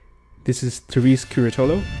This is Therese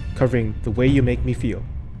Curatolo covering The Way You Make Me Feel.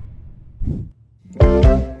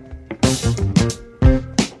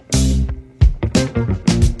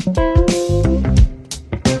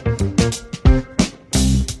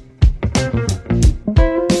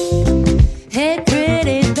 Hey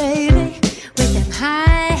pretty baby with them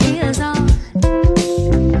high heels on,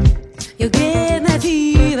 you give me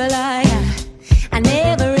fever like I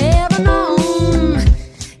never ever known.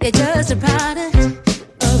 You're just a product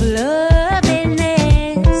of loveliness.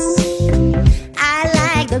 I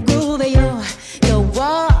like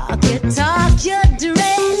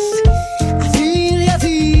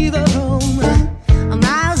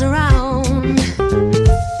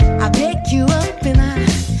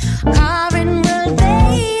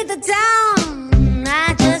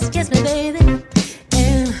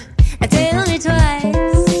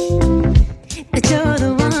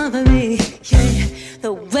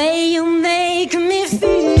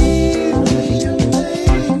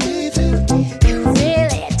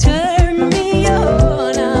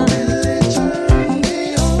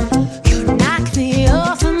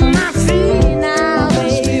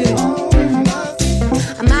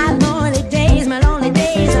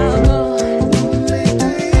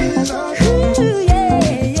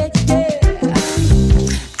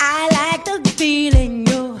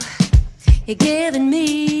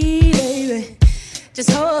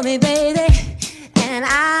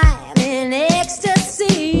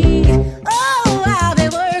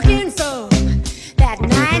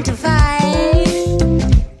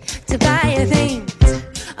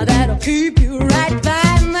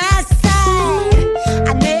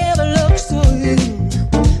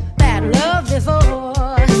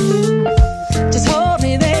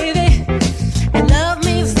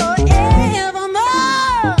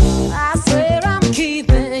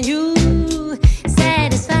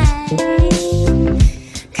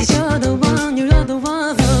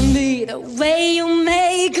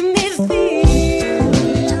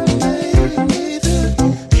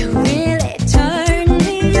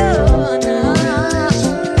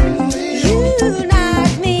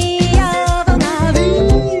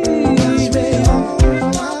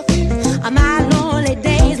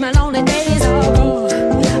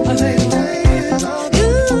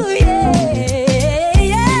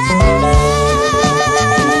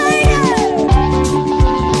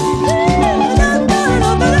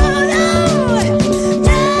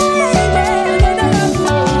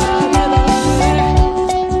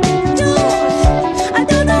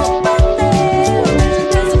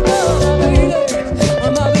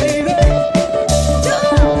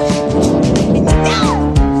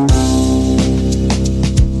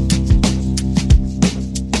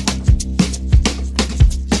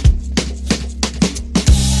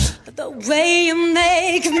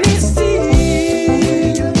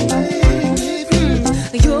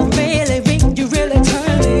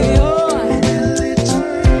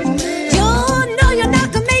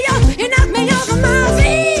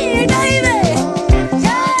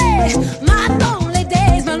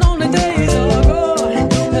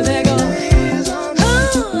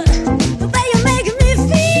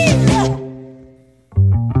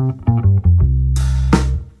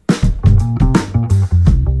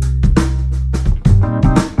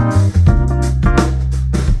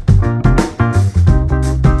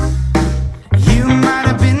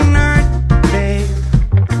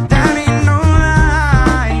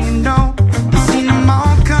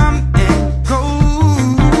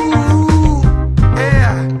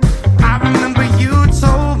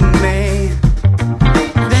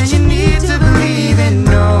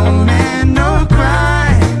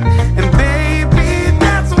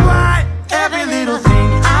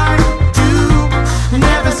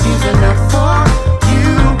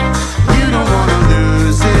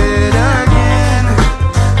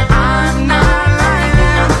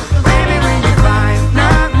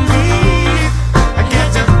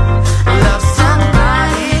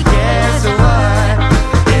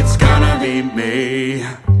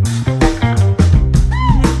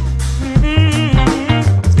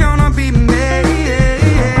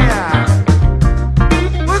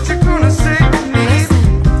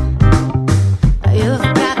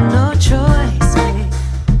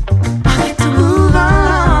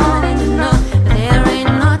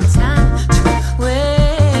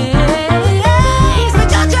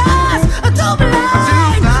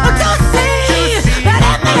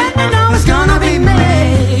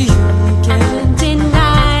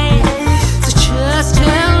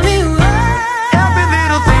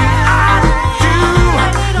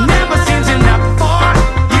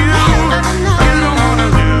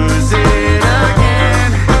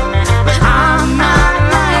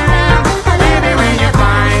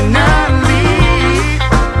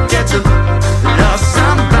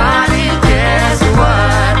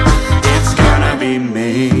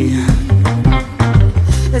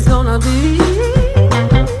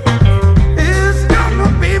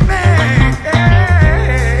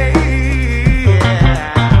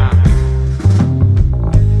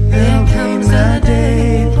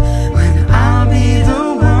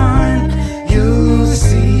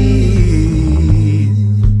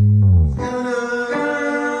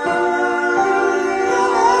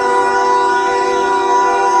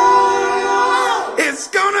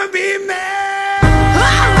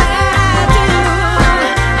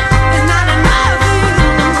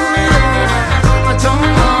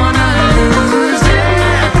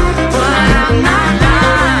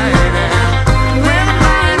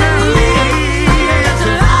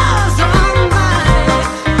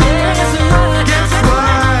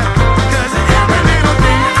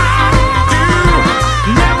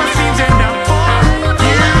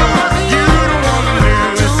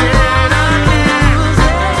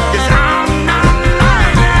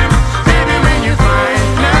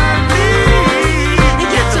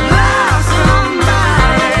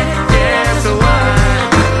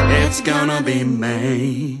be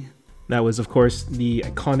me. That was, of course, the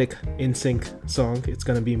iconic NSYNC song, It's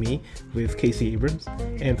Gonna Be Me, with Casey Abrams.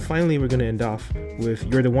 And finally, we're gonna end off with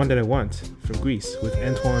You're the One That I Want from Greece with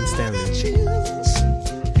Antoine Stanley.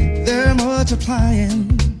 They're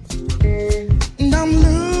multiplying, and I'm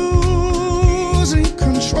losing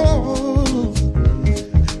control,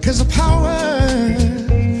 'cause the power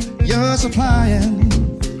you're supplying,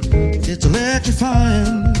 it's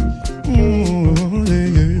electrifying. Ooh,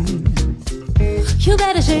 yeah. You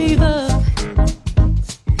better shave up,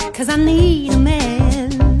 'cause I need a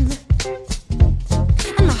man,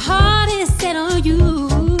 and my heart is set on you.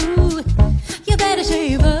 You better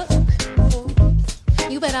shave up,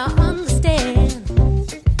 you better understand.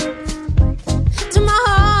 To my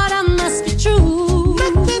heart I must be true.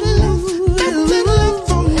 Nothing left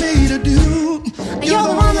for me to do. You're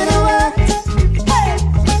the one that I want.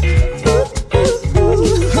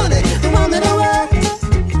 Honey, The one that I want.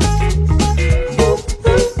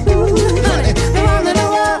 Honey, the one that I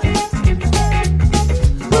want.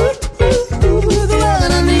 The one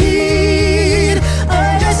that I need. Oh,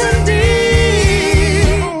 yes indeed.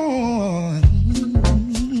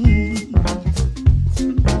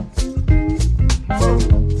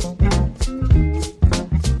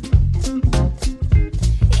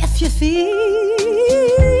 If you feel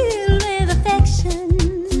with affection,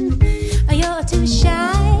 you're too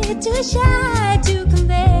shy to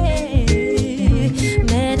convey.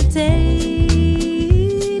 Meditate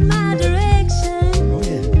my direction.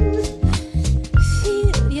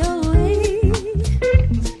 Feel your way.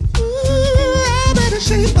 I better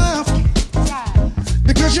shape up,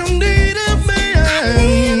 because you need a Need a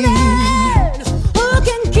man. man who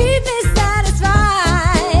can keep me satisfied.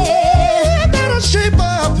 I better shape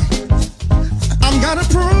up. I'm gonna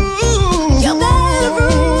prove. You better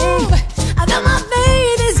prove that my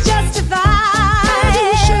faith is justified.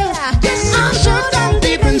 Yes, I'm I'm sure down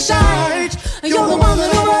deep inside, you're the one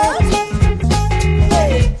that I want.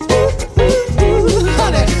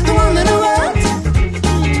 honey, The one that I want.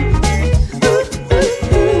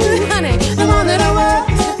 Honey, the one that I want.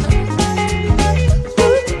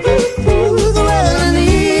 The one that I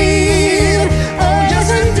need. Oh, yes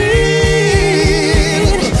indeed.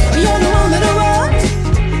 You're the one that I want.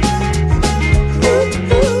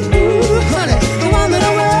 honey. The one that I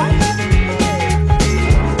want.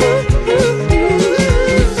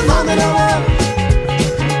 The one that I want.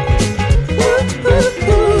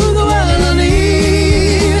 The one that I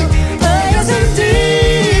need. Oh, yes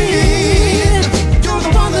indeed. You're the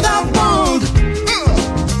one that I want.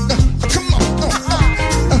 Come on.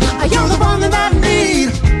 You're the one that I need.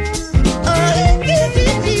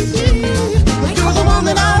 You're the one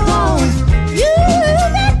that I want.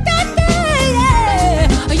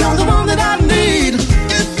 You're the one that I need.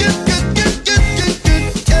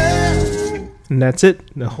 And that's it.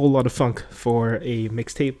 A whole lot of funk for a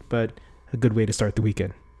mixtape, but a good way to start the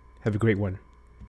weekend. Have a great one.